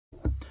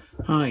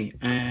Hi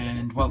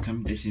and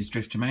welcome. This is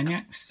Drifter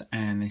Maniacs,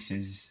 and this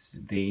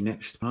is the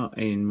next part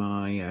in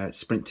my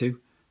Sprint 2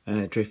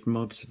 drift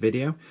mods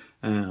video.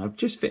 I've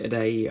just fitted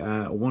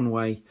a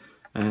one-way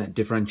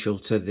differential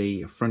to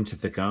the front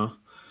of the car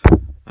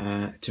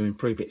to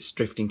improve its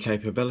drifting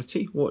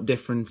capability. What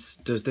difference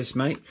does this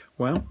make?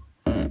 Well,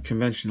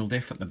 conventional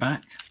diff at the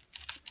back,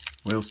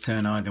 wheels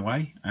turn either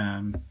way.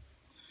 At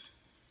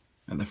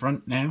the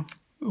front now,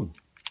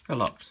 they're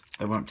locked,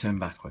 they won't turn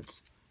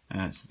backwards,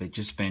 so they've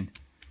just been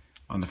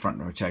on the front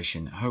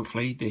rotation.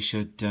 Hopefully this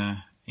should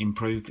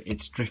improve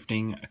its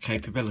drifting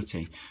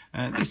capability.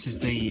 This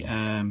is the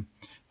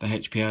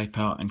HPI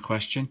part in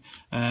question.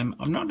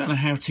 I've not done a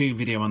how-to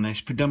video on this,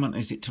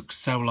 predominantly as it took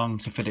so long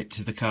to fit it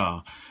to the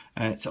car.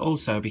 It's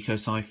also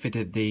because I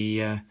fitted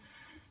the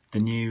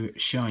new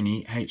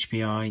shiny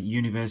HPI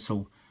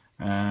universal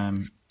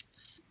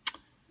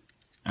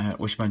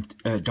wishbone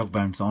dog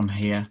bones on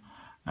here.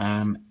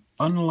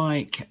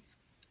 Unlike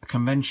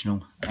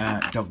conventional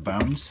dog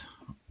bones,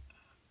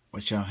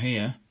 which are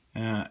here,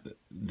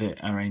 that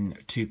are in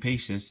two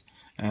pieces,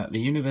 the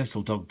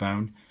universal dog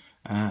bone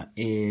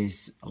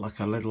is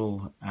like a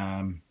little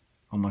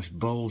almost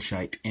bowl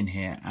shape in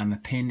here, and the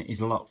pin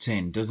is locked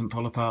in, doesn't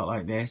pull apart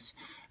like this.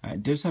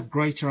 It does have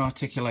greater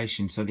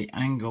articulation, so the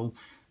angle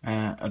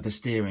of the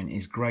steering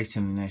is greater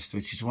than this,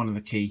 which is one of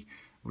the key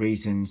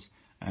reasons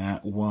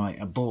why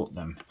I bought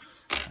them.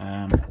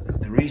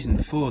 The reason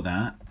for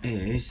that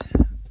is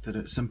that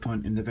at some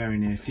point in the very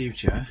near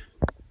future,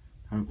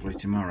 hopefully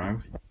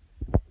tomorrow,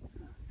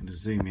 I'm going to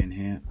zoom in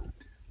here,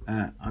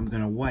 I'm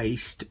going to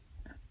waste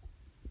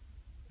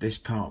this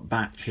part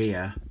back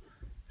here,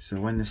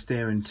 so when the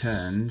steering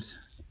turns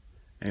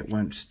it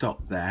won't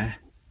stop there.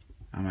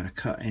 I'm going to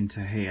cut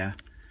into here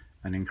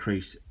and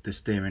increase the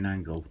steering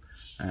angle,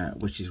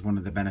 which is one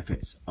of the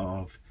benefits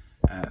of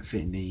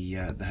fitting the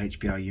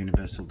HPI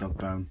universal dog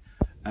bone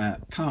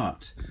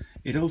part.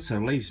 It also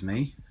leaves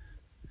me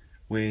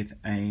with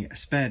a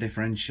spare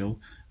differential,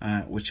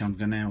 which I'm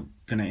gonna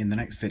in the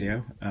next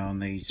video on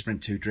the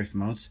Sprint 2 drift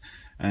mods,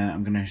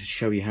 I'm going to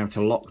show you how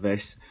to lock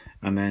this,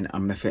 and then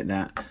I'm going to fit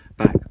that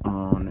back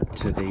on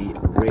to the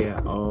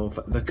rear of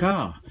the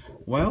car.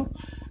 Well,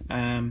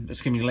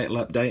 let's give you a little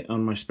update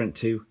on my Sprint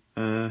 2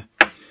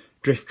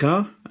 drift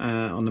car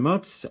on the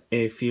mods.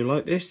 If you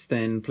like this,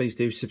 then please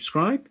do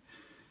subscribe.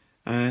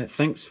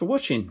 Thanks for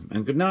watching,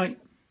 and good night.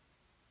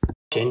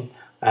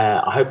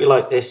 I hope you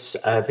liked this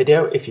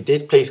video. If you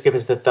did, please give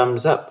us the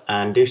thumbs up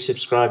and do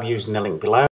subscribe using the link below.